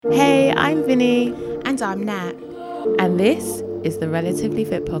Hey, I'm Vinny, And I'm Nat. and this is the Relatively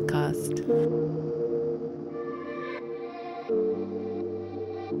Fit podcast.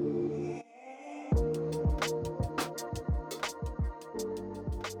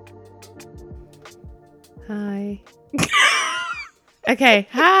 Hi. Okay,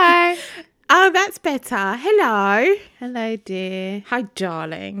 hi. Oh, that's better. Hello. Hello, dear. Hi,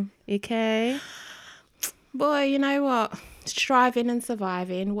 darling. You okay? Boy, you know what? Striving and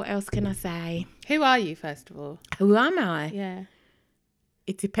surviving. What else can I say? Who are you, first of all? Who am I? Yeah.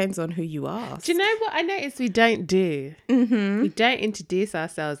 It depends on who you ask. Do you know what I noticed we don't do? Mm-hmm. We don't introduce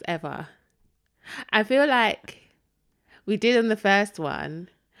ourselves ever. I feel like we did on the first one,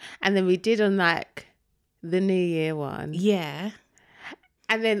 and then we did on like the New Year one. Yeah.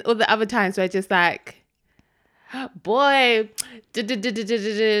 And then all the other times we're just like, boy, and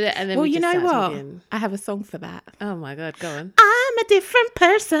then Well, we you just know start what? talking. I have a song for that. Oh my God, go on. I'm a different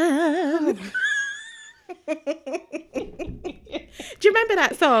person. Do you remember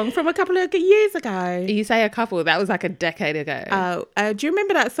that song from a couple of years ago? You say a couple, that was like a decade ago. Do you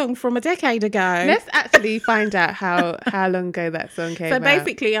remember that song from a decade ago? Let's actually find out how long ago that song came So out.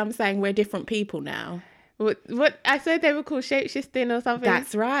 basically, I'm saying we're different people now. What I said they were called shapeshifting or something.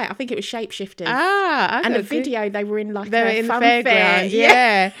 That's right. I think it was Shapeshifters. I And the got good. video, they were in like They were a in the fun fair. fairground.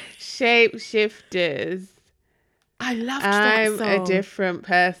 Yeah. Shapeshifters. I loved I'm that song. a different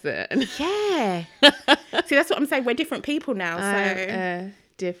person. Yeah. See, that's what I'm saying. We're different people now. I'm So a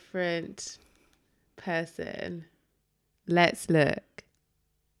different person. Let's look.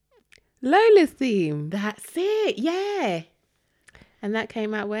 Lola's theme. that's it. Yeah. And that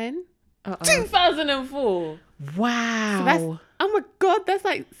came out when? Uh-oh. 2004. Wow. So that's, oh my God, that's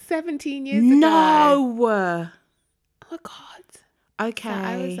like 17 years ago. no. Oh my God. Okay. So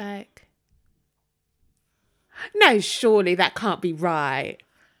I was like, no, surely that can't be right.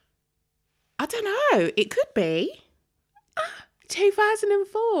 I don't know. It could be.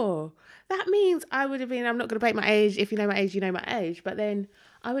 2004. That means I would have been, I'm not going to break my age. If you know my age, you know my age. But then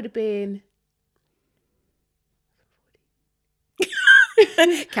I would have been...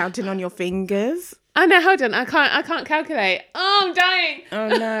 Counting on your fingers. Oh no, hold on. I can't calculate. Oh, I'm dying. Oh,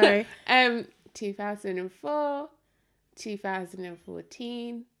 no. 2004,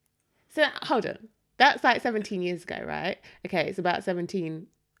 2014. So hold on. That's like 17 years ago, right? Okay, it's about 17.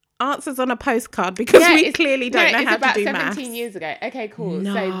 Answers on a postcard because we it's- clearly don't know it's how about to do 17 maths. years ago. Okay, cool.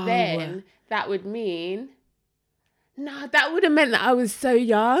 No. So then that would mean... No, that would have meant that I was so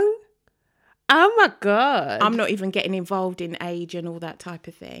young. Oh my God. I'm not even getting involved in age and all that type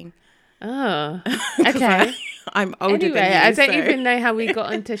of thing. Oh, 'Cause okay. I'm older Anyway, than you. I don't so- even know how we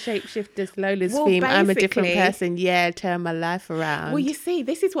got onto Shapeshifters Lola's Well, theme. I'm a different basically- person. Yeah, turn my life around. Well, you see,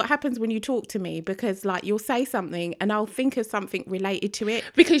 this is what happens when you talk to me because, like, you'll say something and I'll think of something related to it.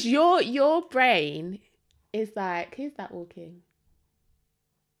 Because your brain is like, who's that walking?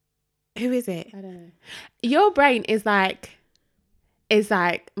 Who is it? I don't know. Your brain is like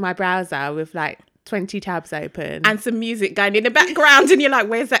my browser with like 20 tabs open. And some music going in the background, and you're like,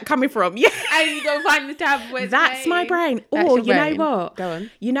 "Where's that coming from?" Yeah, And you go find the tab where it's that's my playing. brain. That's Or your you brain. know what? Go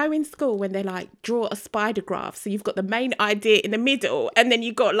on. You know, in school when they like draw a spider graph, so you've got the main idea in the middle, and then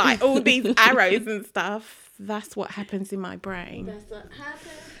you've got like all these arrows and stuff. That's what happens in my brain. That's what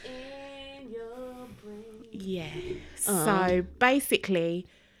happens in your brain. Yeah. So basically,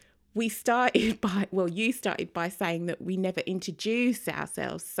 you started by saying that we never introduce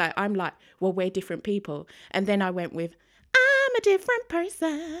ourselves. So I'm like, well, we're different people. And then I went with, I'm a different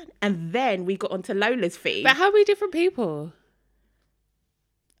person. And then we got onto Lola's feed. But how are we different people?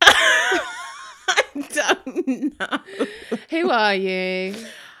 I don't know. Who are you?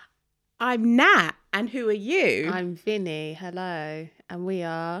 I'm Nat. And who are you? I'm Vinny. Hello. And we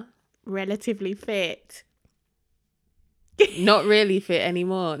are Relatively fit. not really fit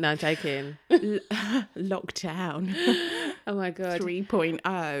anymore. No, I'm joking. Lockdown Oh my God.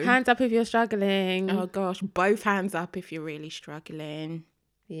 3.0. Hands up if you're struggling. Oh gosh, both hands up if you're really struggling.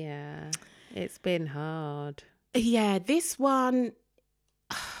 Yeah, it's been hard. Yeah, this one,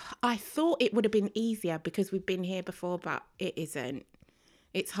 I thought it would have been easier because we've been here before, but it isn't.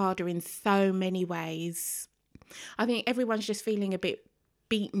 It's harder in so many ways. I think everyone's just feeling a bit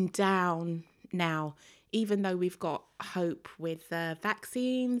beaten down now, even though we've got hope with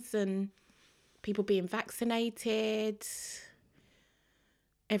vaccines and people being vaccinated.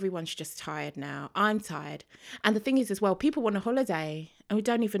 Everyone's just tired now. I'm tired. And the thing is as well, people want a holiday and we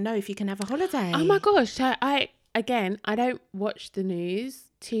don't even know if you can have a holiday. Oh my gosh. So I don't watch the news,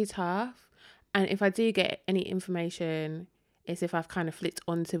 too tough. And if I do get any information, it's if I've kind of flipped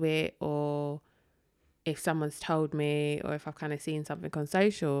onto it or if someone's told me or if I've kind of seen something on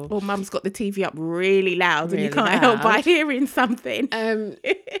social. Or mum's got the TV up really loud and you Really can't help by loud. hearing something.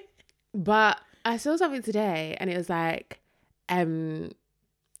 But I saw something today and it was like,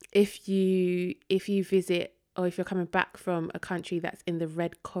 if you visit or if you're coming back from a country that's in the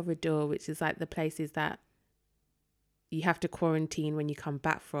red corridor, which is like the places that you have to quarantine when you come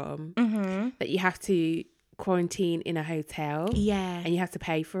back from, that you have to quarantine in a hotel. Yeah. And you have to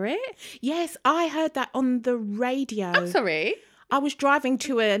pay for it. Yes, I heard that on the radio. I'm sorry. I was driving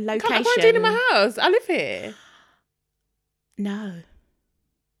to a location. Can't I quarantine in my house? I live here. No.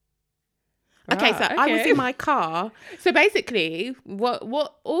 Okay, so I was in my car. So basically, what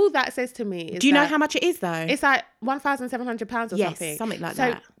all that says to me is, do you know how much it is though? It's like £1,700 or yes, something like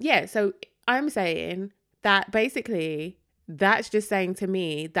that. Yeah, so I'm saying that basically that's just saying to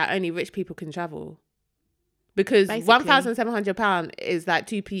me that only rich people can travel. Because £1,700 is like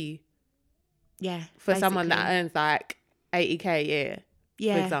 2p. Yeah. For someone that earns like 80k a year.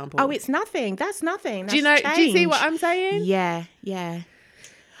 Yeah. For example. Oh, it's nothing. That's nothing. That's do you see change. what I'm saying? Yeah, yeah.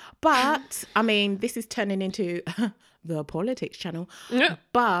 But I mean, this is turning into the politics channel. Yeah.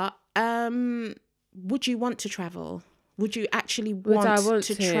 But would you want to travel? Would you actually want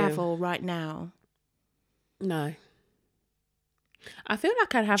to travel right now? No. I feel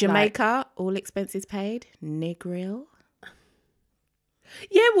like I'd have Jamaica, all expenses paid. Negril.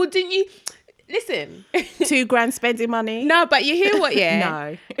 Yeah, well, didn't you listen? $2,000 spending money. No, but you hear what?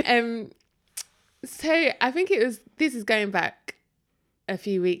 Yeah. No. So I think this is going back a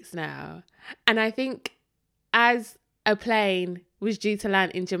few weeks now, and I think as a plane was due to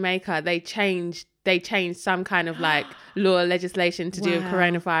land in Jamaica, they changed some kind of like law or legislation to do with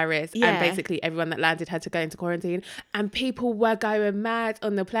coronavirus, and basically everyone that landed had to go into quarantine, and people were going mad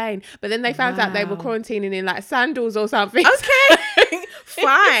on the plane. But then they found out they were quarantining in like sandals or something. Okay,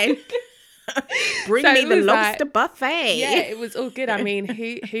 fine. Bring me the lobster buffet. Yeah, it was all good. I mean,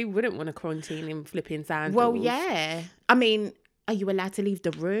 who wouldn't want to quarantine in flipping sandals? Well, yeah. I mean, are you allowed to leave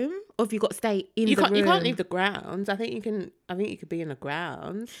the room, or have you got to stay in the room? You can't leave the grounds. I think you could be in the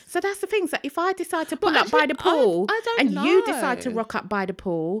grounds. So that's the thing. So if I decide to pull up by the pool, I don't and know. you decide to rock up by the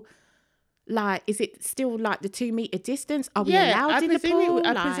pool, like, is it still like the 2 meter distance? Are we allowed in the pool?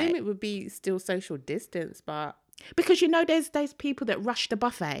 I presume it would be still social distance, but because there's people that rush the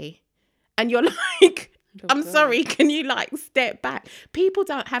buffet, and you're like, I'm sorry, can you like step back? People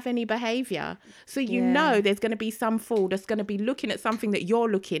don't have any behaviour. So you know there's going to be some fool that's going to be looking at something that you're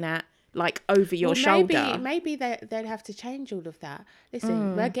looking at, like over your shoulder. Maybe they'd have to change all of that.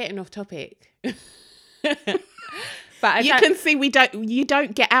 Listen, we're getting off topic. But you can see you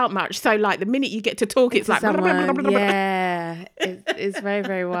don't get out much. So like the minute you get to talk, it's like yeah, it's very,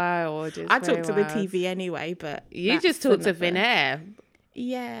 very wild. I talk to the TV anyway, but you just talk to thin air.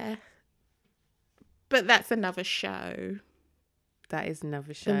 Yeah. But that's another show. That is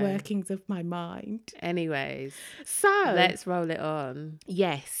another show. The workings of my mind. Anyways. So. Let's roll it on.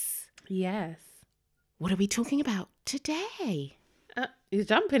 Yes. What are we talking about today? You're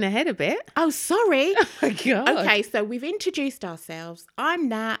jumping ahead a bit. Oh, sorry. Oh, my God. Okay, so we've introduced ourselves. I'm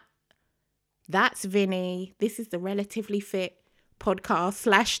Nat. That's Vinny. This is the Relatively Fit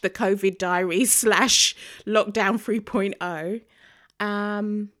podcast / the COVID Diaries / Lockdown 3.0.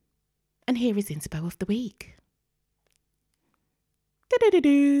 And here is Inspo of the Week.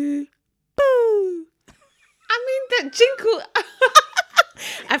 Do-do-do-do. Boo. I mean, that jingle. I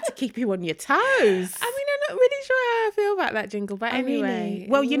have to keep you on your toes. I mean, I'm not really sure how I feel about that jingle, but anyway. Really?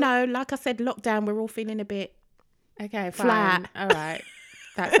 Well, you know, like I said, lockdown, we're all feeling a bit fine. Flat. All right.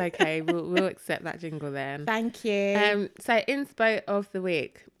 That's okay. We'll accept that jingle then. Thank you. So Inspo of the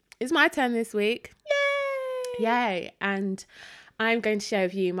Week. It's my turn this week. Yay. And I'm going to share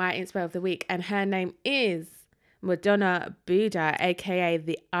with you my Inspo of the Week, and her name is Madonna Buddha, aka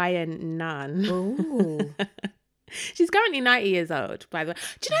the Iron Nun. Ooh. She's currently 90 years old, by the way.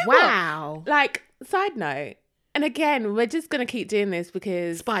 Do you know what? Like, side note, and again, we're just going to keep doing this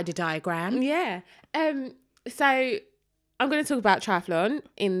because... Spider diagram. Yeah. So I'm going to talk about triathlon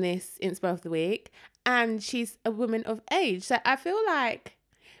in this Inspo of the Week, and she's a woman of age. So I feel like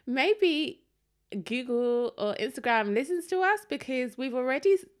maybe Google or Instagram listens to us because we've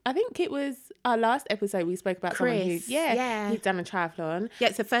already... I think it was our last episode we spoke about Chris, someone who's done a triathlon. Yeah,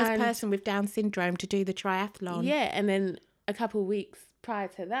 it's the first person with Down syndrome to do the triathlon. Yeah, and then a couple of weeks prior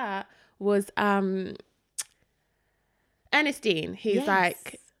to that was Ernestine, who's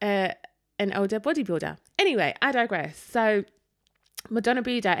like an older bodybuilder. Anyway, I digress. So Madonna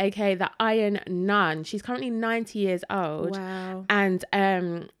Buddha, aka the Iron Nun, she's currently 90 years old. Wow. And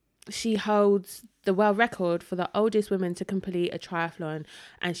she holds the world record for the oldest woman to complete a triathlon,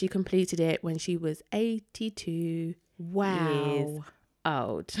 and she completed it when she was 82 years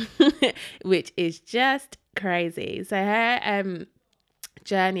old, which is just crazy. So her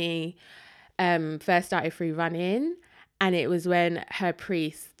journey first started through running, and it was when her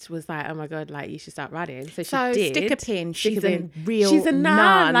priest was like, "Oh my God, like you should start running." So she did. Stick a pin. She's a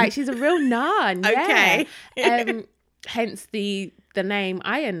nun. Like she's a real nun. Okay. Yeah. Hence the name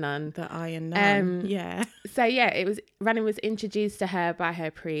Iron Nun. The Iron Nun. Yeah. So yeah, running was introduced to her by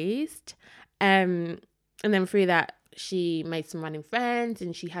her priest, and then through that she made some running friends,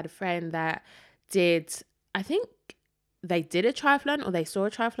 and she had a friend that did, I think they did a triathlon or they saw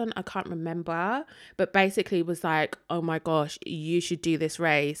a triathlon, I can't remember, but basically was like, oh my gosh, you should do this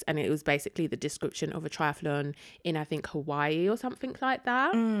race. And it was basically the description of a triathlon in, I think, Hawaii or something like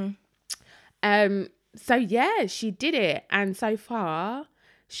that. So yeah, she did it, and so far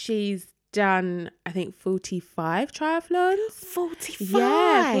she's done, I think, 45 triathlons. 45?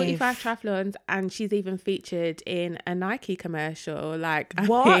 Yeah, 45 triathlons, and she's even featured in a Nike commercial. Like,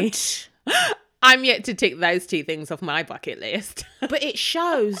 what? I'm yet to tick those two things off my bucket list. But it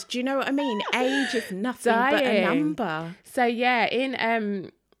shows, do you know what I mean? Age is nothing but a number. So yeah, in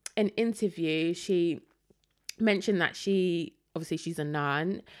an interview, she mentioned that she's a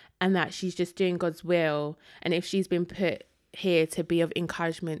nun, and that she's just doing God's will. And if she's been put here to be of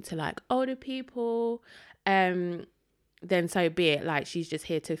encouragement to like older people, then so be it. Like she's just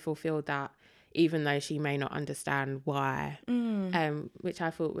here to fulfill that, even though she may not understand why, which I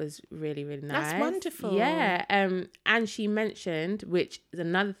thought was really, really nice. That's wonderful. Yeah. And she mentioned, which is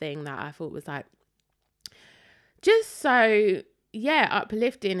another thing that I thought was like, just so, yeah,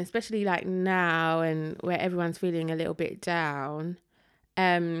 uplifting, especially like now and where everyone's feeling a little bit down.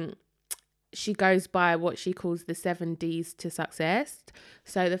 She goes by what she calls the 7 Ds to success.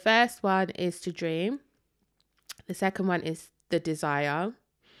 So the first one is to dream. The second one is the desire.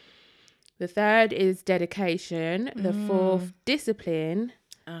 The third is dedication. The fourth, discipline.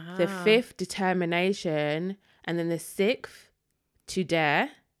 The fifth, determination. And then the sixth, to dare.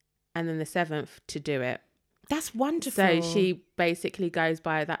 And then the seventh, to do it. That's wonderful. So she basically goes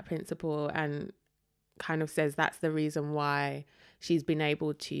by that principle and kind of says that's the reason why she's been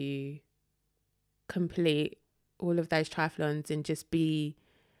able to complete all of those triathlons and just be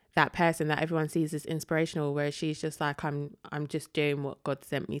that person that everyone sees as inspirational, where she's just like, I'm just doing what God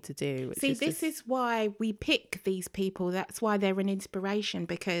sent me to do. See, this is why we pick these people. That's why they're an inspiration,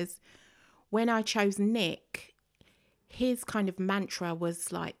 because when I chose Nick, his kind of mantra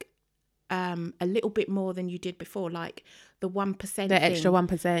was like a little bit more than you did before, like the 1%. The extra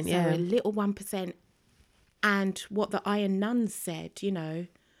 1%, yeah. So a little 1%. And what the Iron Nuns said, you know,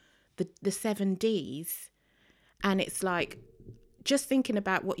 the 7 Ds. And it's like, just thinking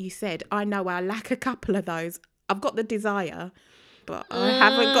about what you said, I know I lack a couple of those. I've got the desire, but I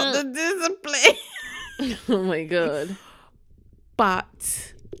haven't got the discipline. Oh my God.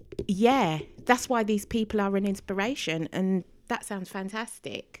 But yeah, that's why these people are an inspiration. And that sounds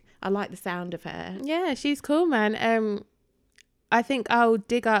fantastic. I like the sound of her. Yeah, she's cool, man. I think I'll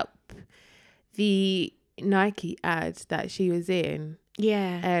dig up the Nike ad that she was in.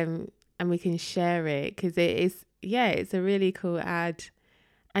 Yeah. And we can share it, because it is, yeah, it's a really cool ad.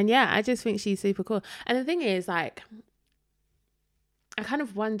 And yeah, I just think she's super cool. And the thing is, like, I kind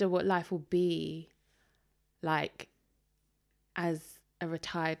of wonder what life will be like as a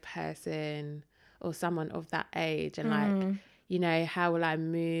retired person or someone of that age. And like, you know, how will I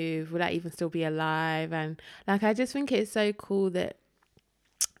move? Will I even still be alive? And like, I just think it's so cool that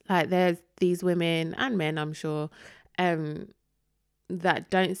like there's these women and men, I'm sure, that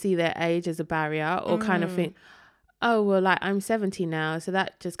don't see their age as a barrier, or kind of think, oh, well, like I'm 70 now, so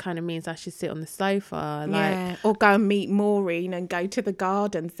that just kind of means I should sit on the sofa. Like, yeah, or go and meet Maureen and go to the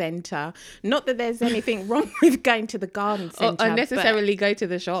garden centre. Not that there's anything wrong with going to the garden centre. Or unnecessarily go to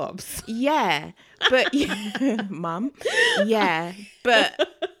the shops. Yeah, but mum, yeah, but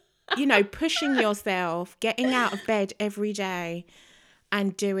you know, pushing yourself, getting out of bed every day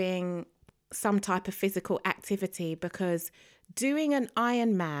and doing some type of physical activity, because doing an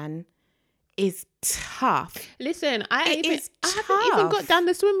Ironman is tough. Listen, I haven't even tough. got down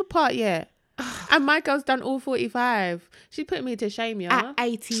the swimmer part yet. And my girl's done all 45. She's putting me to shame, yeah. At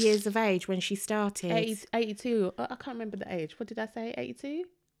 80 years of age when she started. 82. I can't remember the age. What did I say? 82?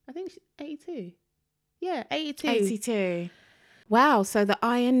 I think she's 82. Yeah, 82. 82. Wow, so the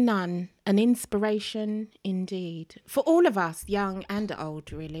Iron Nun, an inspiration indeed. For all of us, young and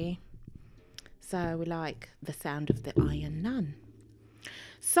old, really. So we like the sound of the Iron Nun.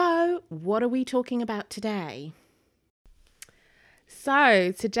 So what are we talking about today?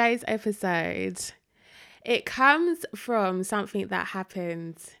 So today's episode, it comes from something that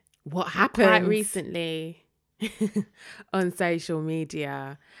happened What happened? quite recently on social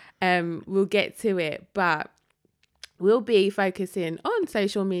media. We'll get to it, but we'll be focusing on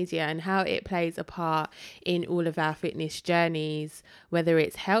social media and how it plays a part in all of our fitness journeys, whether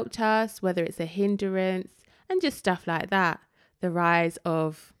it's helped us, whether it's a hindrance, and just stuff like that. The rise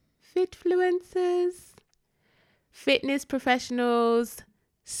of fitfluencers, fitness professionals,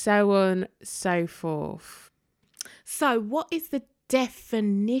 so on, so forth. So what is the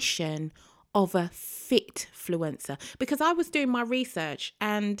definition of a fitfluencer? Because I was doing my research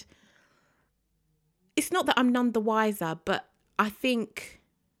and it's not that I'm none the wiser, but I think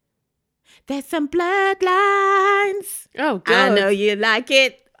there's some blurred lines. Oh, God. I know you like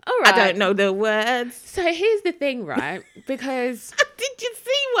it. All right. I don't know the words. So here's the thing, right? Because Did you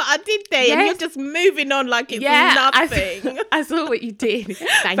see what I did there? Yes. And you're just moving on like it's yeah, nothing. I saw what you did.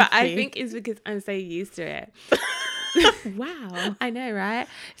 Thank but I you. think it's because I'm so used to it. Wow. I know, right?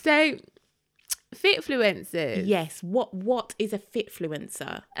 So fitfluencers. Yes. What is a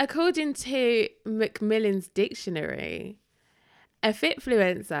fitfluencer? According to Macmillan's dictionary, a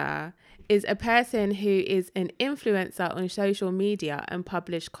fitfluencer is a person who is an influencer on social media and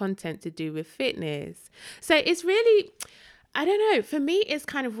publish content to do with fitness. So it's really, I don't know, for me it's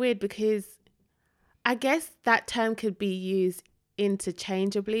kind of weird because I guess that term could be used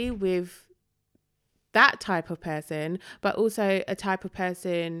interchangeably with that type of person, but also a type of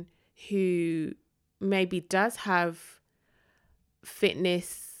person who maybe does have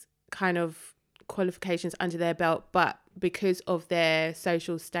fitness kind of qualifications under their belt, but because of their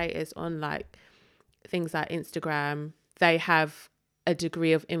social status on like things like Instagram, they have a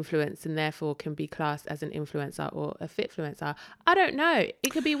degree of influence and therefore can be classed as an influencer or a fitfluencer. I don't know. It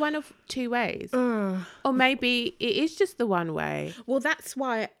could be one of two ways. Or maybe it is just the one way. Well, that's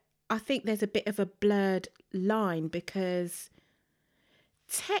why I think there's a bit of a blurred line because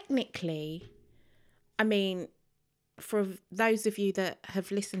technically, I mean, for those of you that have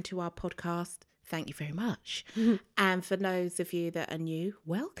listened to our podcast, thank you very much. And for those of you that are new,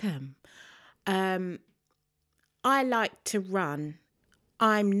 welcome. I like to run.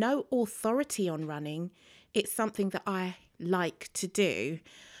 I'm no authority on running. It's something that I like to do.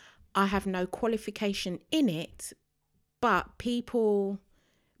 I have no qualification in it, but people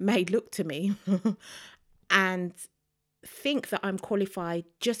may look to me and think that I'm qualified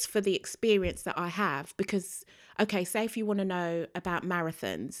just for the experience that I have. Because, okay, say if you want to know about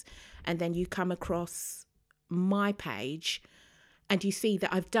marathons and then you come across my page and you see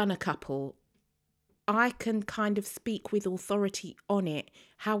that I've done a couple, I can kind of speak with authority on it.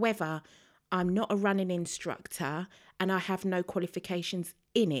 However, I'm not a running instructor and I have no qualifications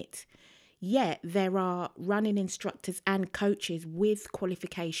in it. Yet there are running instructors and coaches with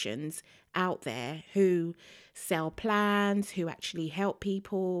qualifications out there who sell plans, who actually help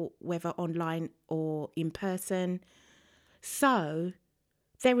people, whether online or in person. So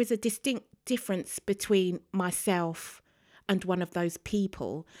there is a distinct difference between myself and one of those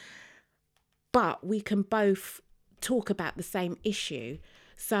people, but we can both talk about the same issue.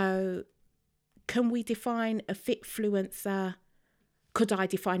 So can we define a fitfluencer? Could I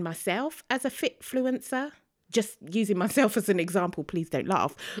define myself as a fitfluencer? Just using myself as an example, please don't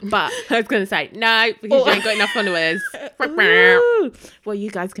laugh. But I was going to say, no, because you ain't got enough followers. Ooh. Well, you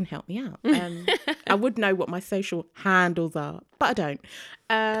guys can help me out. I would know what my social handles are, but I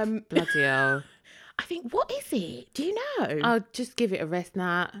don't. Bloody hell. I think, what is it? Do you know? I'll just give it a rest,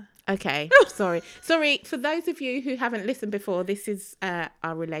 Nat. Okay, sorry. For those of you who haven't listened before, this is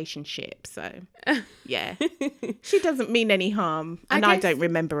our relationship. So, yeah, she doesn't mean any harm, and I don't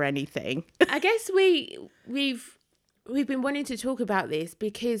remember anything. I guess we've been wanting to talk about this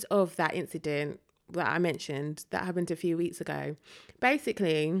because of that incident that I mentioned that happened a few weeks ago.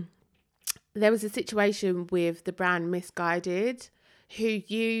 Basically, there was a situation with the brand Missguided, who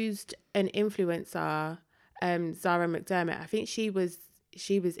used an influencer, Zara McDermott. I think she was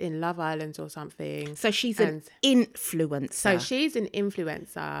in Love Island or something. So she's an influencer. So she's an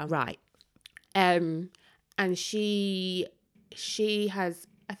influencer. Right. And she has,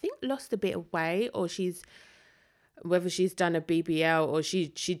 I think, lost a bit of weight, or whether she's done a BBL or she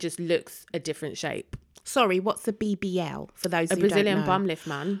just looks a different shape. Sorry, what's a BBL for those who Brazilian don't know? bum lift,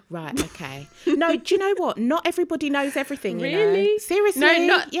 man. Right, okay. No, do you know what? Not everybody knows everything, Really? you know? Seriously?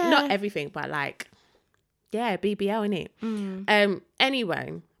 No, not everything, but like, yeah, BBL, innit?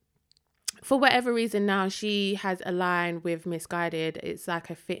 Anyway, for whatever reason now, she has a line with Missguided. It's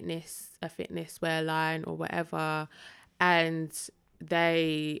like a fitness wear line or whatever. And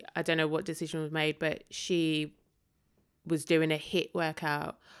I don't know what decision was made, but she was doing a HIIT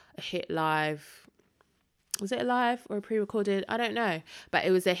workout, a HIIT live. Was it a live or a pre-recorded? I don't know. But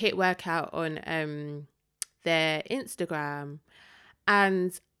it was a HIIT workout on their Instagram.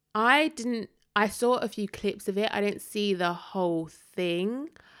 And I saw a few clips of it. I didn't see the whole thing.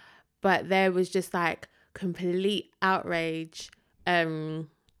 But there was just like complete outrage. Some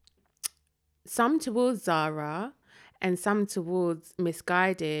towards Zara and some towards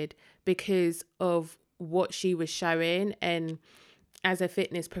Missguided because of what she was showing. And as a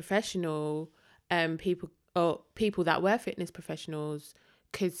fitness professional, people that were fitness professionals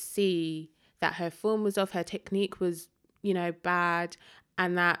could see that her form was off, her technique was, bad,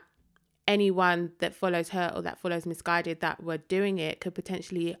 and that anyone that follows her or that follows Missguided that were doing it could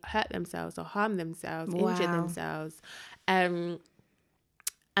potentially hurt themselves or harm themselves, injure themselves. And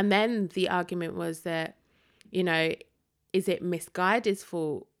then the argument was that, is it Missguided's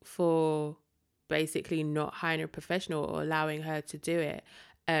fault for basically not hiring a professional or allowing her to do it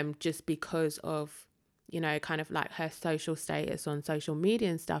just because of, kind of like her social status on social media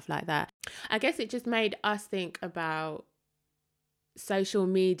and stuff like that. I guess it just made us think about social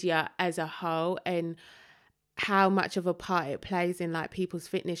media as a whole and how much of a part it plays in like people's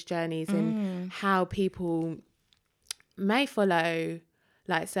fitness journeys and how people may follow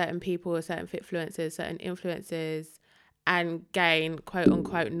like certain people or certain fitfluencers, certain influencers and gain quote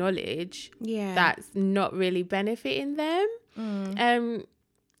unquote knowledge that's not really benefiting them.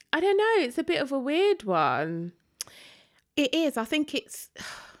 I don't know, it's a bit of a weird one. It is. I think it's,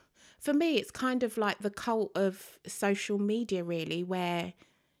 for me, it's kind of like the cult of social media, really, where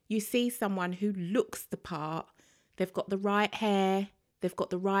you see someone who looks the part. They've got the right hair, they've got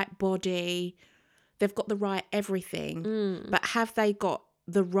the right body, they've got the right everything. But have they got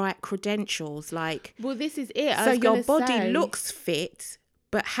the right credentials? Like, well, this is it. So your body looks fit,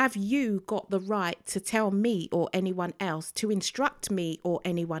 but have you got the right to tell me or anyone else, to instruct me or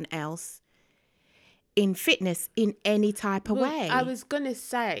anyone else in fitness in any type of way? I was going to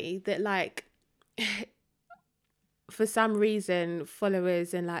say that, like, for some reason,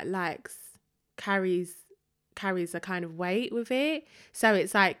 followers and like likes carries a kind of weight with it. So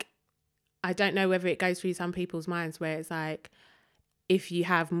it's like, I don't know whether it goes through some people's minds where it's like, if you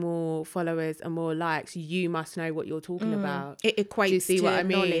have more followers and more likes, you must know what you're talking about. It equates Do you see to what I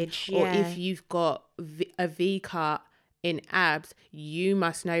mean? knowledge. Or if you've got a V cut in abs, you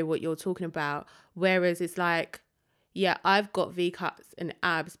must know what you're talking about. Whereas it's like, yeah, I've got V cuts and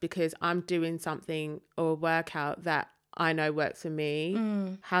abs because I'm doing something or a workout that I know works for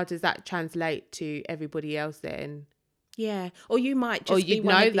me. How does that translate to everybody else then? Yeah. Or you might just or be you'd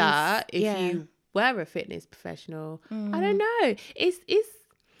one know of these, that if you were a fitness professional. I don't know. It's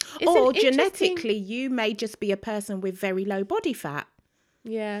or genetically, you may just be a person with very low body fat.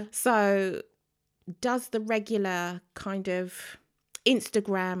 Yeah. So does the regular kind of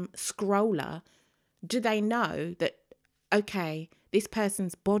Instagram scroller, do they know that, okay, this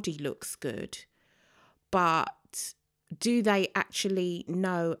person's body looks good, but do they actually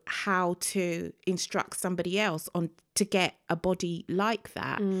know how to instruct somebody else on to get a body like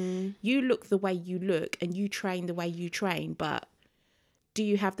that? You look the way you look and you train the way you train, but do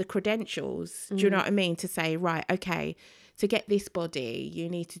you have the credentials? Do you know what I mean? To say, right, okay, to get this body, you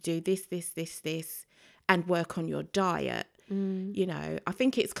need to do this, and work on your diet. I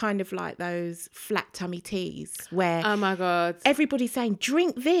think it's kind of like those flat tummy teas where, oh my God, everybody's saying,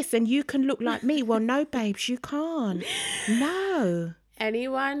 drink this and you can look like me. Well, no, babes, you can't. No.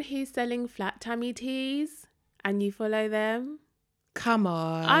 Anyone who's selling flat tummy teas and you follow them, come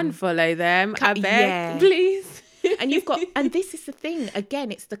on. Unfollow them. I beg, please. And this is the thing,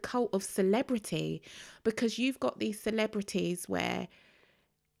 again, it's the cult of celebrity, because you've got these celebrities where,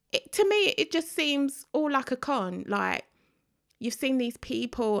 to me, it just seems all like a con. Like, you've seen these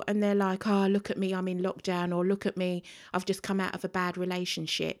people and they're like, oh, look at me, I'm in lockdown, or look at me, I've just come out of a bad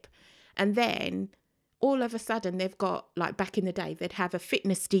relationship. And then all of a sudden they've got, like back in the day, they'd have a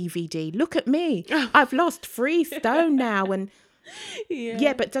fitness DVD. Look at me, I've lost 3 stone now. And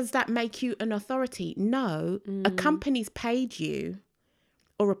yeah, but does that make you an authority? No. A company's paid you,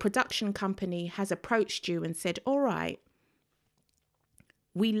 or a production company has approached you and said, all right,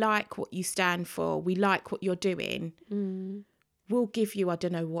 we like what you stand for, we like what you're doing. We'll give you, I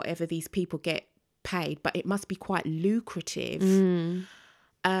don't know, whatever these people get paid, but it must be quite lucrative.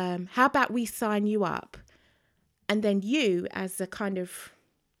 How about we sign you up? And then you, as a kind of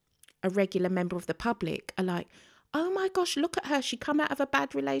a regular member of the public, are like, oh my gosh, look at her. She come out of a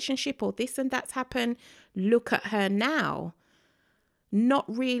bad relationship, or this and that's happened. Look at her now. Not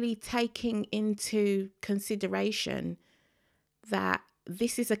really taking into consideration that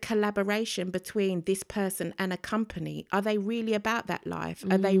this is a collaboration between this person and a company. Are they really about that life?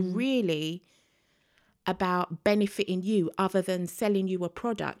 Are they really about benefiting you other than selling you a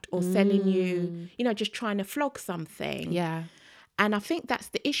product or selling you, you know, just trying to flog something? Yeah. And I think that's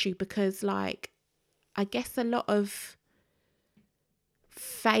the issue, because like, I guess a lot of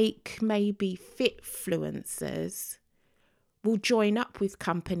fake, maybe fitfluencers will join up with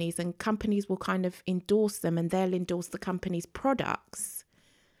companies, and companies will kind of endorse them, and they'll endorse the company's products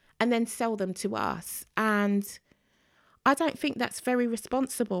and then sell them to us. And I don't think that's very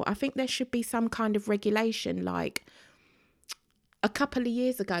responsible. I think there should be some kind of regulation. Like a couple of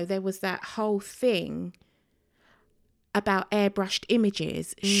years ago, there was that whole thing about airbrushed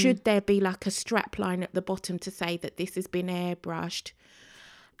images. Should there be like a strap line at the bottom to say that this has been airbrushed?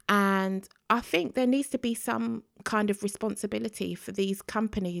 And I think there needs to be some kind of responsibility for these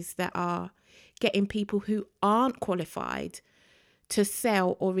companies that are getting people who aren't qualified to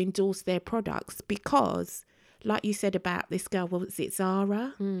sell or endorse their products, because like you said about this girl, was it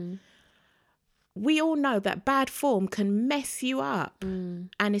Zara? We all know that bad form can mess you up. And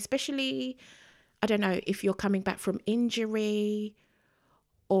especially, I don't know, if you're coming back from injury,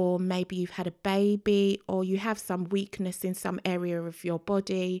 or maybe you've had a baby, or you have some weakness in some area of your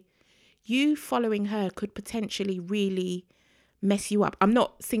body, you following her could potentially really mess you up. I'm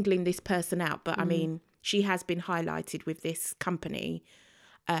not singling this person out, but I mean, she has been highlighted with this company.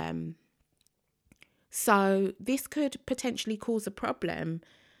 So this could potentially cause a problem.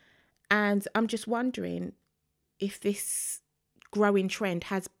 And I'm just wondering if this growing trend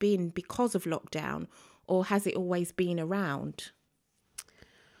has been because of lockdown, or has it always been around?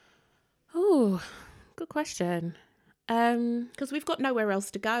 Oh, good question. Because we've got nowhere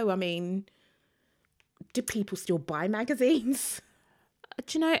else to go. I mean, do people still buy magazines?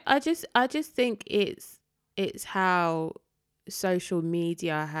 Do you know, I just think it's how social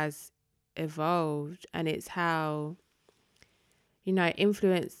media has evolved, and it's how, you know,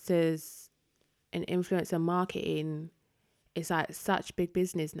 influencers and influencer marketing is like such big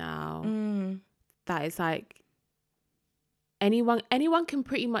business now that it's like anyone can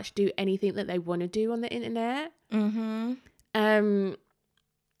pretty much do anything that they want to do on the internet.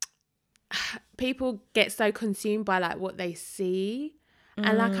 People get so consumed by like what they see,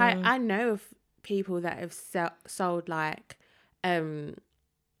 and like I know of people that have sold like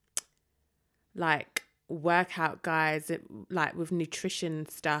workout guides, like with nutrition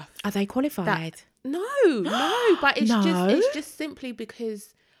stuff. Are they qualified? No, but it's just simply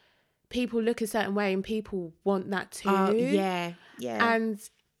because people look a certain way and people want that too. Yeah. And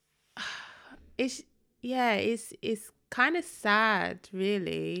it's kind of sad,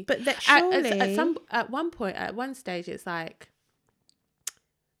 really. But that surely at one stage, it's like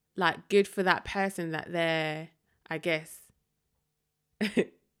good for that person that they're, I guess,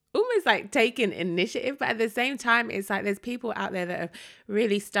 almost like taking initiative. But at the same time, it's like there's people out there that have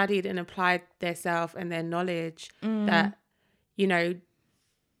really studied and applied themselves and their knowledge that, you know,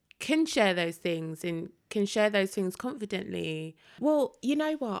 can share those things and can share those things confidently. Well, you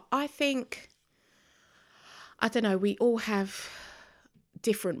know what? I think, I don't know, we all have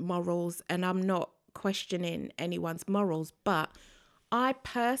different morals, and I'm not questioning anyone's morals, but I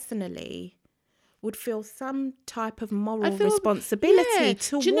personally would feel some type of moral responsibility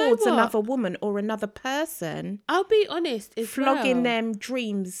towards another woman or another person. I'll be honest, flogging them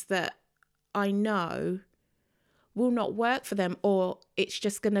dreams that I know will not work for them, or it's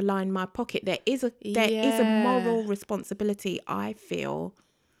just going to line my pocket. There is a moral responsibility, I feel,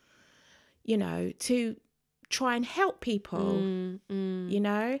 you know, to try and help people, you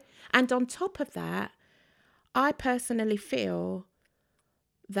know. And on top of that, I personally feel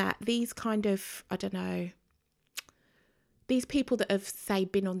that these kind of, I don't know, these people that have, say,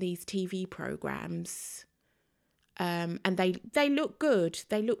 been on these TV programs, and they look good,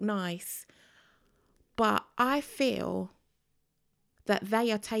 they look nice, but I feel that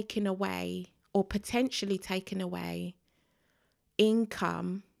they are taking away, or potentially taking away,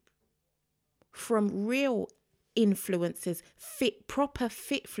 income from real influencers, proper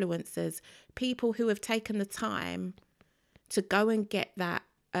fitfluencers, people who have taken the time to go and get that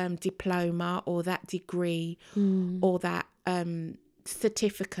diploma or that degree or that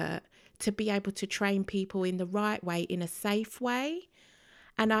certificate to be able to train people in the right way, in a safe way.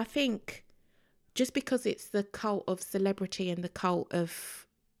 And I think just because it's the cult of celebrity and the cult of,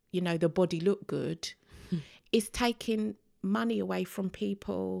 you know, the body look good, is taking money away from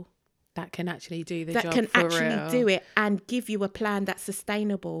people that can actually do the that job can for actually real. do it and give you a plan that's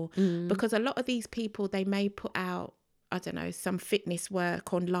sustainable. Because a lot of these people, they may put out, I don't know, some fitness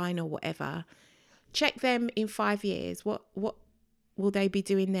work online or whatever. Check them in 5 years. What will they be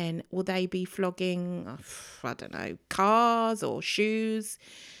doing then? Will they be flogging, I don't know, cars or shoes?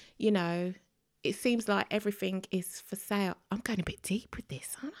 You know, it seems like everything is for sale. I'm going a bit deep with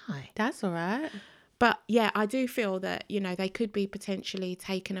this, aren't I? That's all right. But yeah, I do feel that, you know, they could be potentially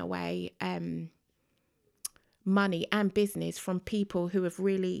taking away money and business from people who have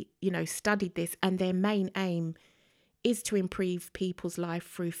really, you know, studied this, and their main aim is to improve people's life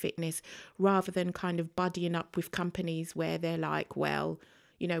through fitness, rather than kind of buddying up with companies where they're like, well,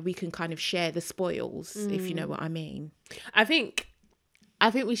 you know, we can kind of share the spoils, if you know what I mean. I think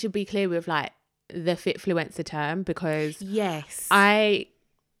we should be clear with like the fitfluencer term, because yes,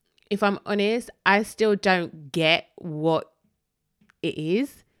 if I'm honest, I still don't get what it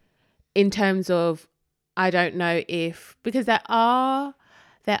is, in terms of, I don't know if, because there are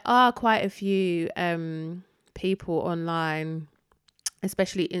quite a few people online,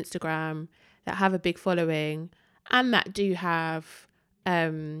 especially Instagram, that have a big following and that do have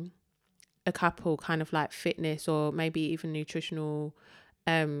a couple kind of like fitness or maybe even nutritional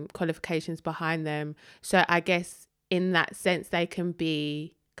qualifications behind them. So I guess in that sense they can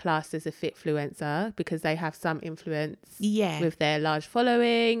be classed as a fitfluencer because they have some influence with their large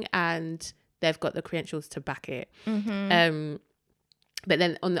following and they've got the credentials to back it. But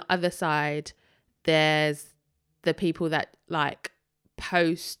then on the other side, there's the people that like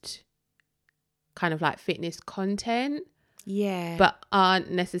post kind of like fitness content, but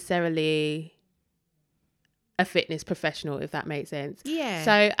aren't necessarily a fitness professional, if that makes sense.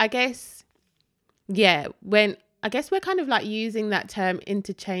 So I guess we're kind of like using that term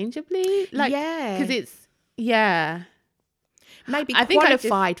interchangeably, like, because it's maybe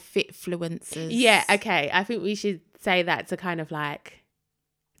qualified fitfluencers. I think we should say that to kind of like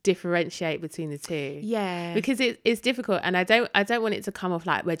differentiate between the two, because it's difficult, and I don't want it to come off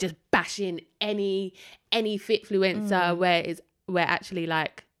like we're just bashing any fitfluencer, where actually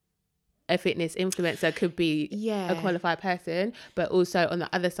like a fitness influencer could be a qualified person. But also on the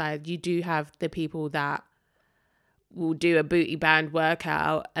other side, you do have the people that will do a booty band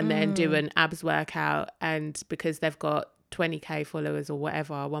workout and then do an abs workout, and because they've got 20k followers or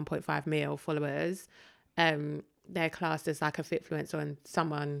whatever, 1.5 mil followers, they're classed as like a fitfluencer and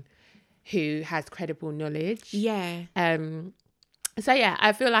someone who has credible knowledge. So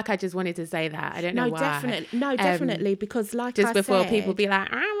I feel like I just wanted to say that. I don't know why. Definitely, because like just I before said, people be like,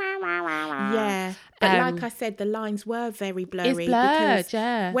 but like I said, the lines were very blurry. It's blurred,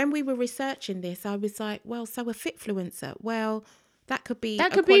 because when we were researching this, I was like, well, so a fitfluencer, well, that could be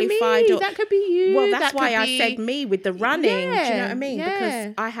that could be me, that could be you. Well, that's why I said me with the running. Do you know what I mean?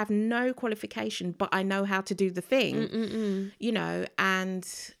 Because I have no qualification, but I know how to do the thing. You know, and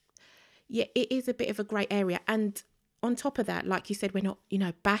it is a bit of a grey area. And on top of that, like you said, we're not, you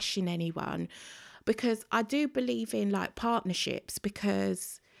know, bashing anyone, because I do believe in like partnerships,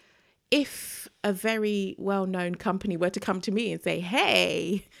 because if a very well-known company were to come to me and say,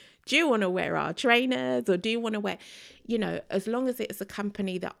 hey, do you want to wear our trainers, or do you want to wear, you know, as long as it's a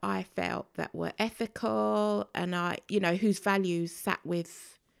company that I felt that were ethical and I, you know, whose values sat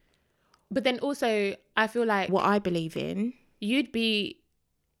with. But then also I feel like what I believe in,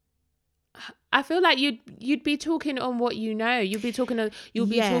 I feel like you'd be talking on what you know. You'll be talking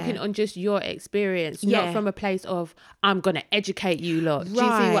on just your experience, not from a place of I'm gonna educate you lot. Do you see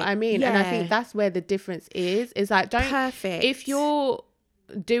what I mean? And I think that's where the difference is. It's like, if you're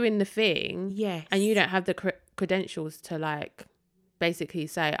doing the thing, and you don't have the credentials to like basically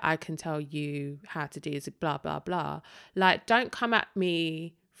say I can tell you how to do this, blah blah blah. Like, don't come at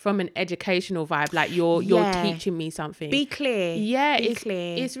me from an educational vibe, like you're teaching me something. Be clear.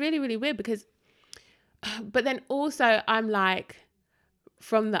 It's really, really weird, because but then also I'm like,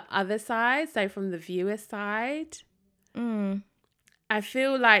 from the other side, so from the viewer side, I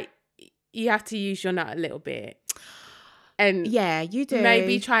feel like you have to use your nut a little bit, and you do,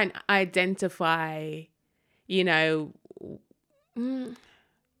 maybe try and identify, you know,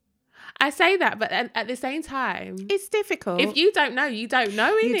 I say that, but at the same time, it's difficult. If you don't know, you don't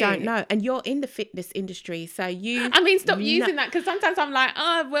know, innit? You don't know. And you're in the fitness industry, so stop using that, because sometimes I'm like,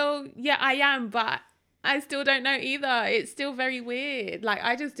 oh, well, yeah, I am, but I still don't know either. It's still very weird. Like,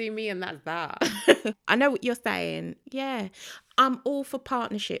 I just do me and that's that. I know what you're saying. Yeah. I'm all for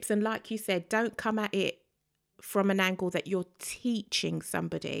partnerships. And like you said, don't come at it from an angle that you're teaching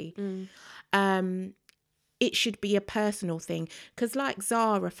somebody. It should be a personal thing. Because like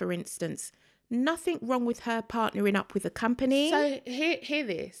Zara, for instance, nothing wrong with her partnering up with a company. So hear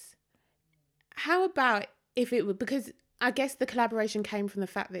this. How about if it would, because I guess the collaboration came from the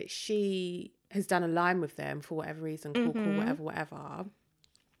fact that she has done a line with them for whatever reason, cool, whatever.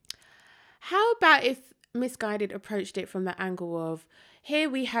 How about if Missguided approached it from the angle of, here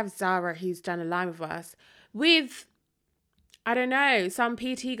we have Zara who's done a line with us with, I don't know, some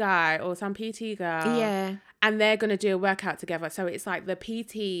PT guy or some PT girl. Yeah. And they're going to do a workout together. So it's like the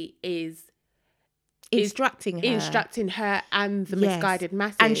PT is instructing her and the Missguided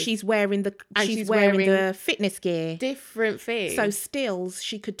masses. And she's wearing the fitness gear. Different things. So stills,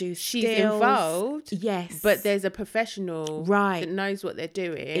 she could do stills. She's involved. Yes. But there's a professional that knows what they're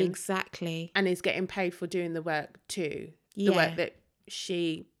doing. Exactly. And is getting paid for doing the work too. The work that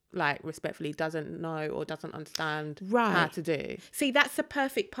she respectfully doesn't know or doesn't understand how to do. See, that's a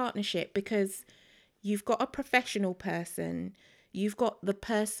perfect partnership because you've got a professional person, you've got the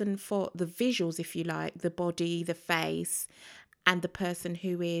person for the visuals, if you like, the body, the face, and the person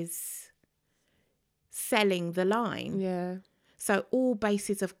who is selling the line. Yeah. So all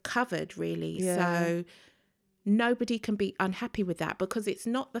bases are covered, really. Yeah. So nobody can be unhappy with that because it's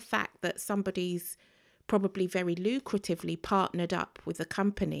not the fact that somebody's probably very lucratively partnered up with a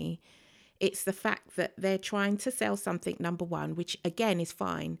company. It's the fact that they're trying to sell something, number one, which again is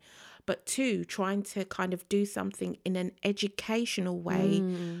fine. But two, trying to kind of do something in an educational way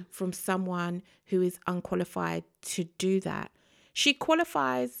from someone who is unqualified to do that. She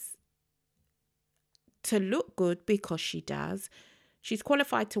qualifies to look good because she does. She's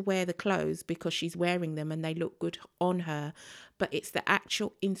qualified to wear the clothes because she's wearing them and they look good on her. But it's the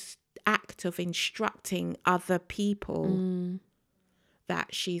actual act of instructing other people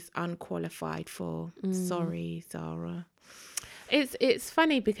that she's unqualified for. Sorry, Zara. It's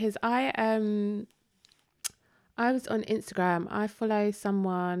funny because I was on Instagram. I follow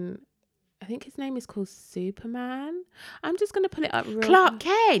someone, I think his name is called Superman. I'm just gonna pull it up real Clark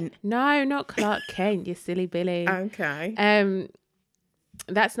Kent. No, not Clark Kent, you silly Billy. Okay.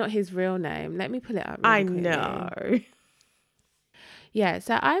 That's not his real name. Let me pull it up real quickly. Know. Yeah,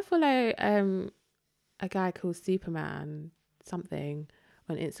 so I follow a guy called Superman something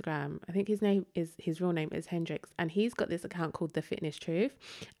on Instagram. I think his real name is Hendrix, and he's got this account called The Fitness Truth.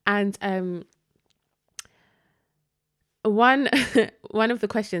 And one of the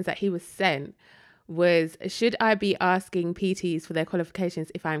questions that he was sent was, should I be asking PTs for their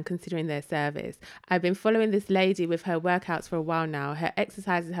qualifications if I'm considering their service? I've been following this lady with her workouts for a while now. Her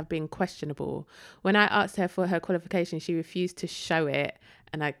exercises have been questionable. When I asked her for her qualification, she refused to show it,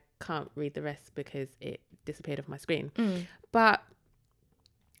 and I can't read the rest because it disappeared off my screen. But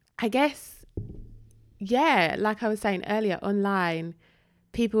I guess, yeah, like I was saying earlier, online,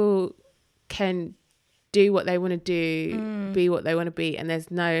 people can do what they want to do, be what they want to be, and there's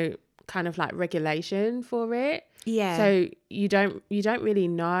no kind of like regulation for it. Yeah. So you don't really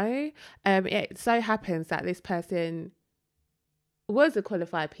know. It so happens that this person was a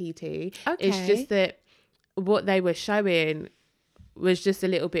qualified PT. Okay. It's just that what they were showing was just a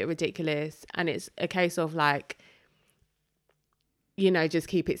little bit ridiculous, and it's a case of like, just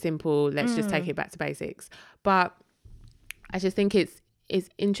keep it simple. Let's just take it back to basics. But I just think it's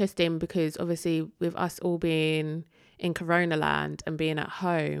interesting because obviously with us all being in Corona land and being at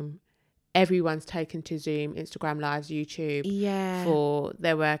home, everyone's taken to Zoom, Instagram Lives, YouTube for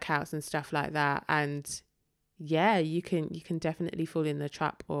their workouts and stuff like that. And yeah, you can definitely fall in the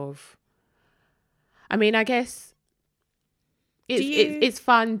trap of, I mean, I guess it's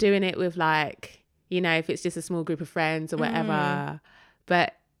fun doing it with like, if it's just a small group of friends or whatever.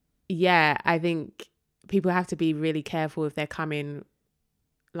 But yeah, I think people have to be really careful if they're coming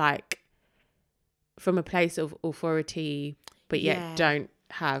like from a place of authority, but yet don't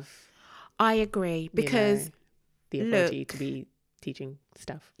have. I agree because the authority to be teaching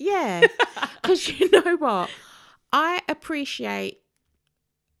stuff. Yeah, because you know what? I appreciate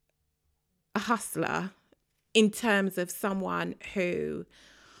a hustler in terms of someone who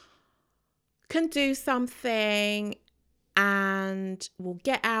can do something and will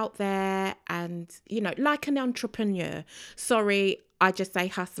get out there and, like an entrepreneur. Sorry, I just say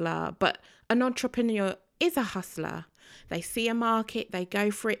hustler, but an entrepreneur is a hustler. They see a market, they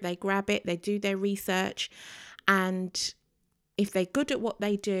go for it, they grab it, they do their research. And if they're good at what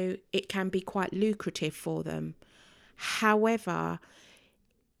they do, it can be quite lucrative for them. However,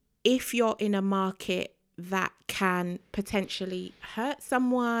 if you're in a market that can potentially hurt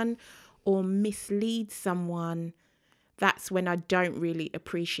someone or mislead someone, that's when I don't really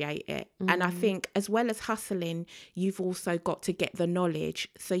appreciate it. And I think as well as hustling, you've also got to get the knowledge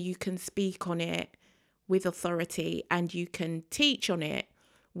so you can speak on it with authority and you can teach on it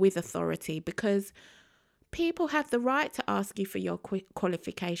with authority, because people have the right to ask you for your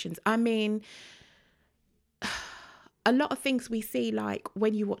qualifications. I mean, a lot of things we see, like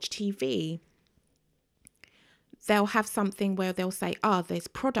when you watch TV, they'll have something where they'll say, there's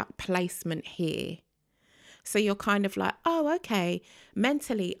product placement here. So you're kind of like, oh, okay,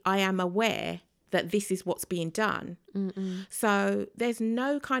 mentally I am aware that this is what's being done. So there's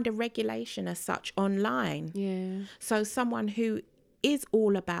no kind of regulation as such online. Yeah. So someone who is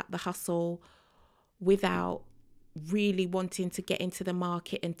all about the hustle without really wanting to get into the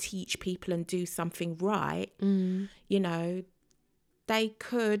market and teach people and do something right, you know, they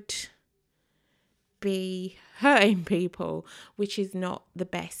could be hurting people, which is not the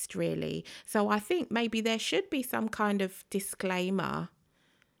best, really. So I think maybe there should be some kind of disclaimer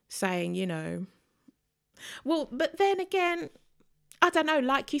saying, you know, well, but then again, I don't know,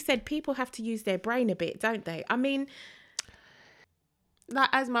 like you said, people have to use their brain a bit, don't they? I mean, like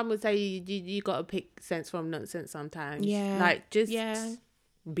as Mum would say, you got to pick sense from nonsense sometimes. Yeah. Like just yeah,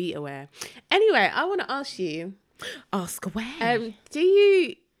 be aware. Anyway, I want to ask you, ask away. do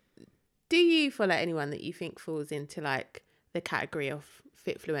you follow anyone that you think falls into like the category of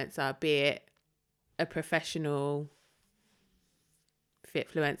fitfluencer, be it a professional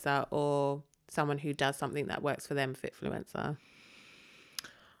fitfluencer or someone who does something that works for them fitfluencer?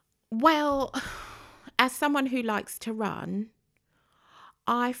 Well, as someone who likes to run,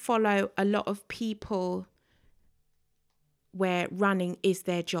 I follow a lot of people where running is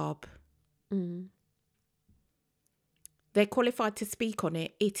their job. They're qualified to speak on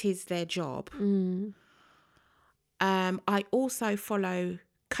it. It is their job. I also follow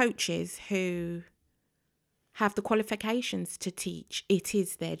coaches who have the qualifications to teach. It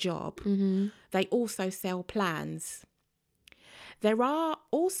is their job. They also sell plans. There are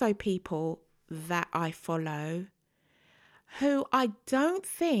also people that I follow who I don't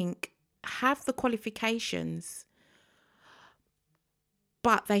think have the qualifications,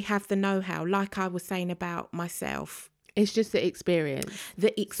 but they have the know-how, like I was saying about myself. It's just the experience.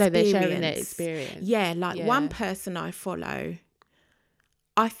 The experience. So they're sharing their experience. Yeah, like one person I follow,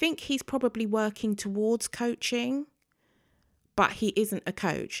 I think he's probably working towards coaching, but he isn't a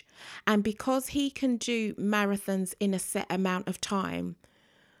coach. And because he can do marathons in a set amount of time,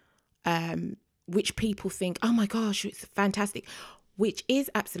 which people think, oh my gosh, it's fantastic, which is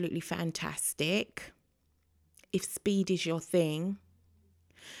absolutely fantastic if speed is your thing.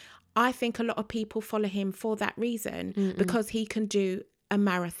 I think a lot of people follow him for that reason, because he can do a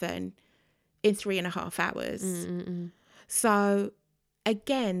marathon in 3.5 hours. So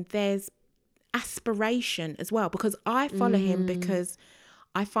again, there's aspiration as well, because I follow him because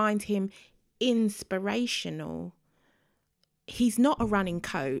I find him inspirational. He's not a running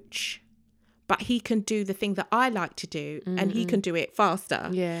coach, but he can do the thing that I like to do, and he can do it faster.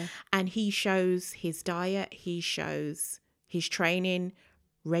 Yeah. And he shows his diet, he shows his training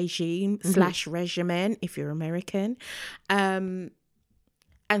regime / regimen, if you're American. And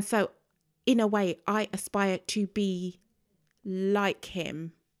so in a way, I aspire to be like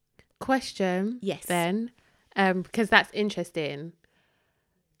him. Question. Yes. Then, because that's interesting.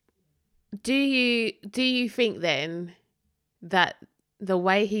 Do you think then that the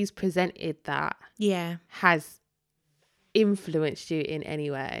way he's presented that has influenced you in any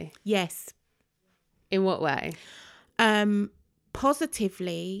way? Yes. In what way?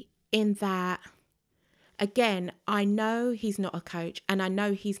 Positively, in that, again, I know he's not a coach and I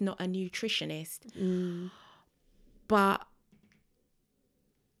know he's not a nutritionist, but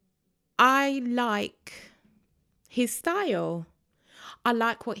I like his style. I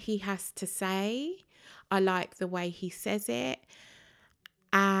like what he has to say. I like the way he says it.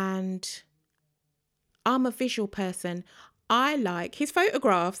 And I'm a visual person. I like his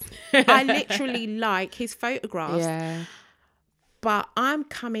photographs. I literally like his photographs. Yeah. But I'm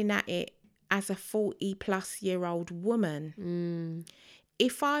coming at it as a 40-plus-year-old woman.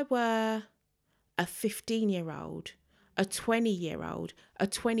 If I were a 15-year-old, a 20-year-old, a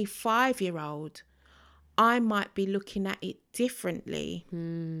 25-year-old, I might be looking at it differently.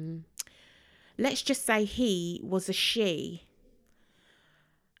 Let's just say he was a she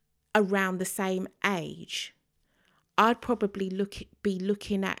around the same age. I'd probably be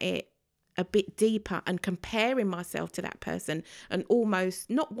looking at it a bit deeper and comparing myself to that person, and almost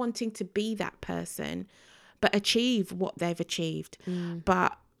not wanting to be that person, but achieve what they've achieved.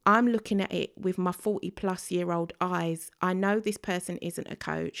 But I'm looking at it with my 40-plus-year-old eyes. I know this person isn't a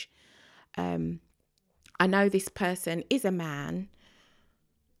coach. I know this person is a man.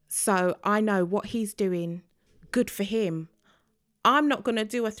 So I know what he's doing, good for him. I'm not going to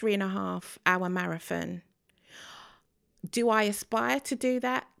do a 3.5-hour marathon. Do I aspire to do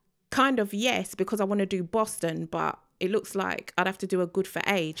that? Kind of, yes, because I want to do Boston, but it looks like I'd have to do a good for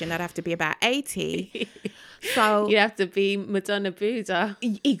age and I'd have to be about 80. So You have to be Madonna Buddha.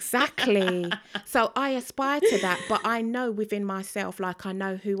 exactly. So I aspire to that, but I know within myself, like I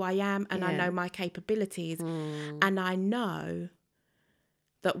know who I am and I Yeah. know my capabilities, and I know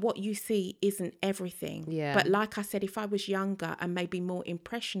that what you see isn't everything. Yeah. But like I said, if I was younger and maybe more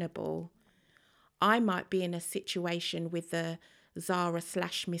impressionable, I might be in a situation with the Zara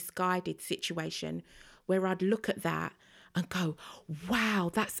 / Misguided situation where I'd look at that and go, wow,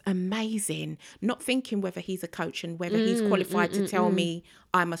 that's amazing. Not thinking whether he's a coach and whether he's qualified to tell me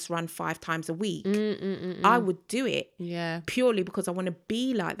I must run 5 times a week. I would do it Yeah. purely because I want to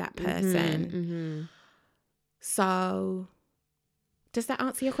be like that person. So does that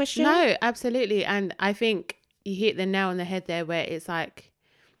answer your question? No, absolutely. And I think you hit the nail on the head there, where it's like,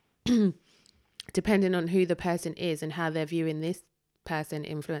 depending on who the person is and how they're viewing this person,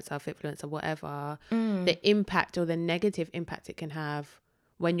 influencer, whatever, the impact or the negative impact it can have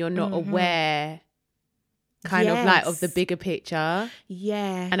when you're not aware kind of like of the Yes. bigger picture.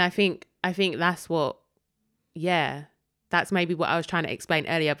 Yeah. And I think that's what, yeah, that's maybe what I was trying to explain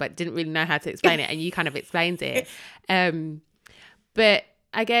earlier, but didn't really know how to explain it. And you kind of explained it. But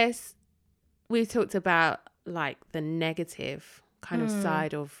I guess we talked about like the negative kind of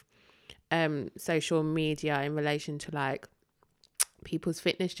side of social media in relation to like people's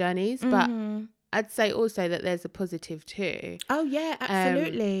fitness journeys, but I'd say also that there's a positive too. Oh yeah,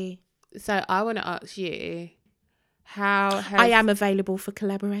 absolutely. So I want to ask you, how has I am available for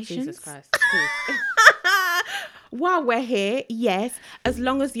collaborations. Jesus Christ, please. While we're here, yes, as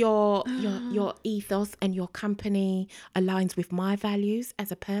long as your ethos and your company aligns with my values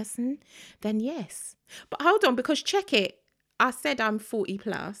as a person, then yes. But hold on, because check it. I said I'm 40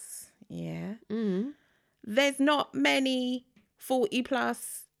 plus. Yeah. There's not many 40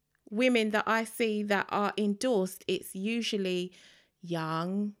 plus women that I see that are endorsed. It's usually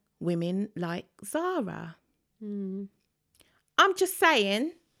young women like Zara. I'm just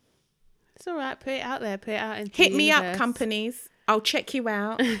saying. It's all right. Put it out there. Put it out into Hit the me up, universe. companies. I'll check you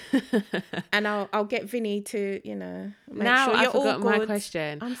out, and I'll get Vinny to make Now sure I you're all forgot my good.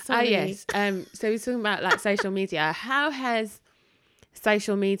 question. I'm sorry. Yes. So we're talking about like social media. How has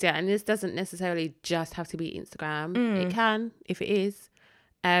social media, and this doesn't necessarily just have to be Instagram. It can, if it is.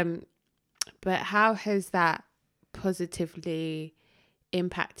 But how has that positively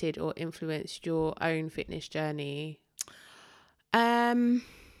impacted or influenced your own fitness journey?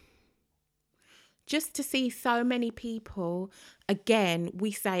 Just to see so many people, again,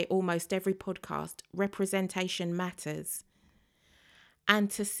 we say almost every podcast, representation matters. And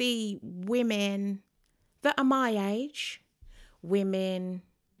to see women that are my age, women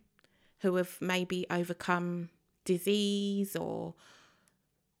who have maybe overcome disease or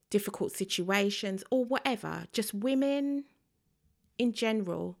difficult situations or whatever, just women in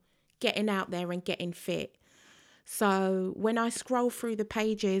general getting out there and getting fit. So when I scroll through the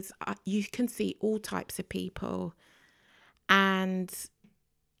pages, you can see all types of people. And,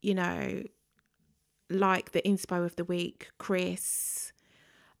 like the inspo of the week, Chris,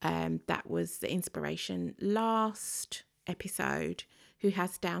 that was the inspiration last episode, who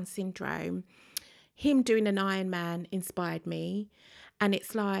has Down syndrome. Him doing an Ironman inspired me. And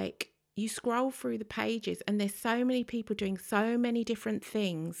it's like you scroll through the pages and there's so many people doing so many different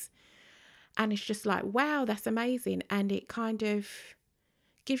things. And it's just like, wow, that's amazing. And it kind of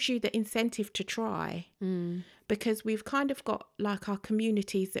gives you the incentive to try, because we've kind of got like our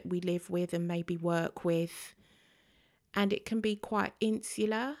communities that we live with and maybe work with. And it can be quite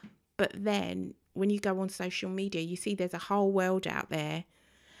insular. But then when you go on social media, you see there's a whole world out there.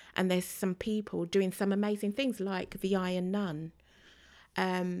 And there's some people doing some amazing things like the Iron Nun.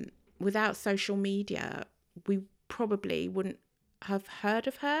 Without social media, we probably wouldn't have heard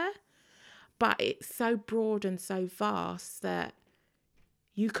of her. But it's so broad and so vast that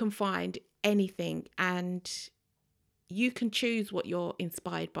you can find anything and you can choose what you're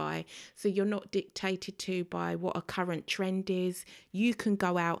inspired by. So you're not dictated to by what a current trend is. You can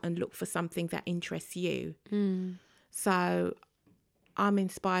go out and look for something that interests you. So I'm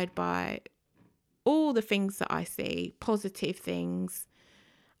inspired by all the things that I see, positive things.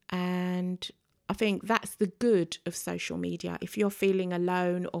 And I think that's the good of social media. If you're feeling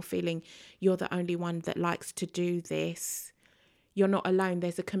alone or feeling you're the only one that likes to do this, you're not alone.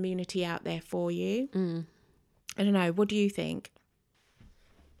 There's a community out there for you. I don't know. What do you think?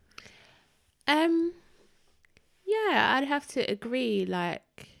 Yeah, I'd have to agree.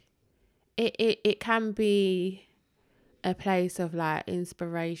 Like, it can be a place of like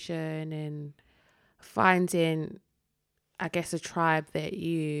inspiration and finding, I guess, a tribe that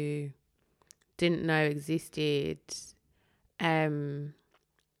you didn't know existed,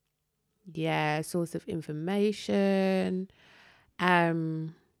 source of information. But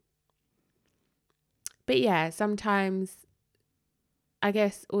yeah, sometimes I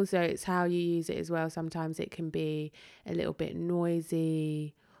guess also it's how you use it as well. Sometimes it can be a little bit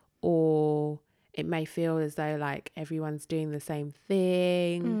noisy, or it may feel as though like everyone's doing the same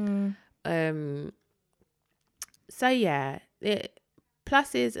thing. So yeah,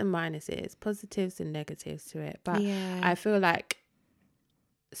 pluses and minuses, positives and negatives to it. But I feel like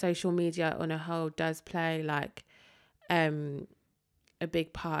social media on a whole does play like a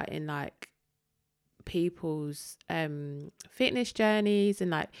big part in like people's fitness journeys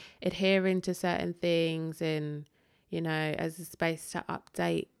and like adhering to certain things, and you know, as a space to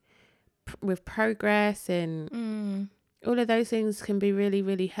update with progress, and all of those things can be really,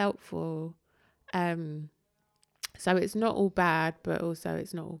 really helpful. So it's not all bad, but also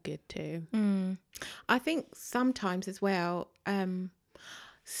it's not all good too. I think sometimes as well,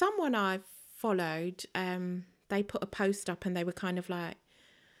 someone I've followed, they put a post up and they were kind of like,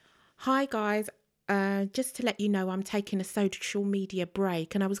 "Hi guys, just to let you know I'm taking a social media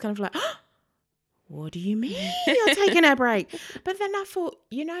break." And I was kind of like, oh, what do you mean you're taking a break? But then I thought,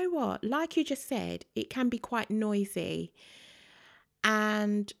 you know what? Like you just said, it can be quite noisy.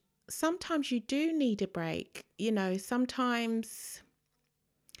 And sometimes you do need a break. You know, sometimes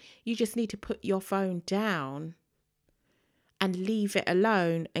you just need to put your phone down and leave it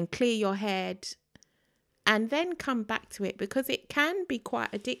alone and clear your head and then come back to it, because it can be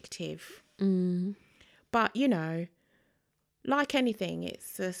quite addictive. But, you know, like anything,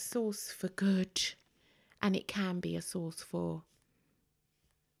 it's a source for good, and it can be a source for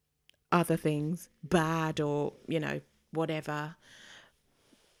other things, bad or, you know, whatever.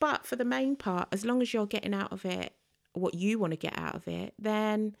 But for the main part, as long as you're getting out of it what you want to get out of it,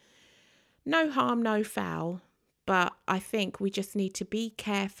 then no harm, no foul. But I think we just need to be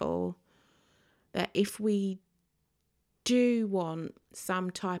careful that if we do want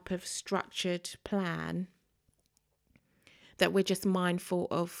some type of structured plan, that we're just mindful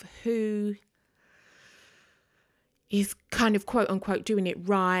of who is kind of quote unquote doing it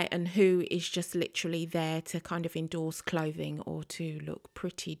right and who is just literally there to kind of endorse clothing or to look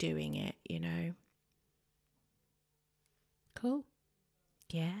pretty doing it, you know. Cool.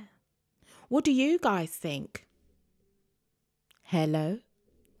 Yeah. What do you guys think? Hello?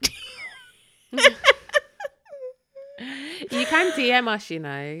 You can DM us, you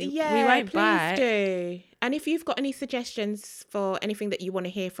know. Yeah, we won't please bite. do. And if you've got any suggestions for anything that you want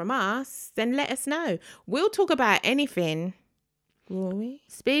to hear from us, then let us know. We'll talk about anything. Will we?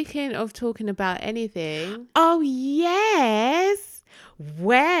 Speaking of talking about anything. Oh, yes.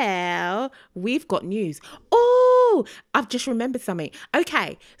 Well, we've got news. Oh, I've just remembered something.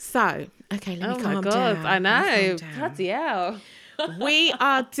 Okay, let me calm down. I know. Let me calm down. Bloody hell. We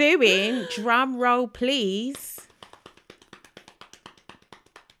are doing, drum roll please,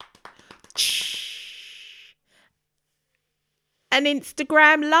 an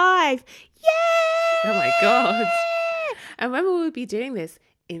Instagram live. Yay! Oh my God. And when will we be doing this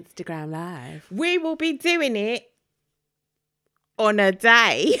Instagram live? We will be doing it on a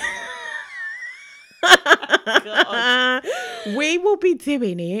day. God. We will be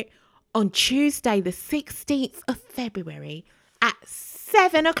doing it on Tuesday, the 16th of February at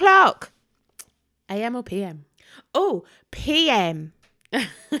 7 o'clock. AM or PM? Oh, PM.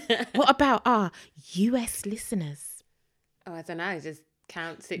 What about our US listeners? Oh, I don't know. Just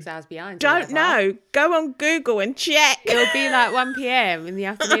count 6 hours behind. Don't know. Go on Google and check. It'll be like 1 PM in the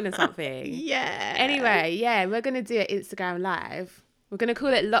afternoon or something. Yeah. Anyway, yeah, we're going to do an Instagram live. We're going to call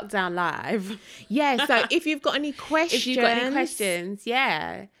it Lockdown Live. Yeah, so if you've got any questions. If you've got any questions,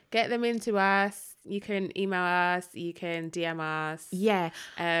 yeah, get them into us. You can email us. You can DM us. Yeah.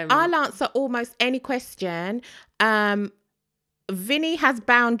 I'll answer almost any question. Vinny has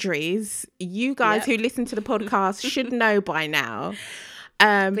boundaries. You guys who listen to the podcast should know by now.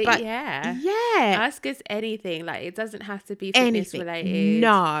 But yeah, ask us anything. Like, it doesn't have to be fitness related.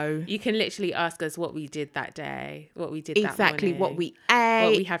 No, you can literally ask us what we did that day, what we did exactly that morning, what we ate,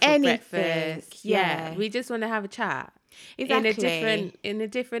 what we had for breakfast. Yeah, we just want to have a chat. Exactly. in a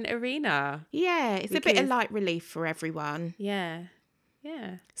different arena. Yeah, it's a bit of light relief for everyone. Yeah.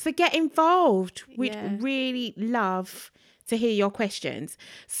 So get involved. We'd really love to hear your questions.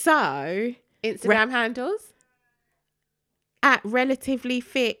 So Instagram handles at Relatively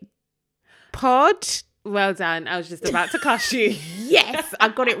Fit Pod. Well done. I was just about to cuss you. Yes, I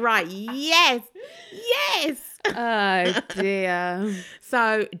got it right. Yes. Oh dear.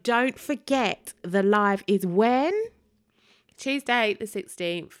 So don't forget, the live is when? Tuesday, the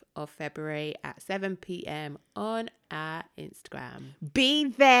 16th of February at 7 p.m. on our Instagram. Be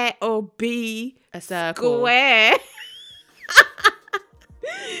there or be a circle. Square.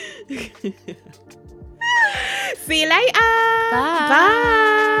 See you later. Bye.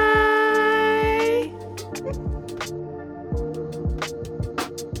 Bye.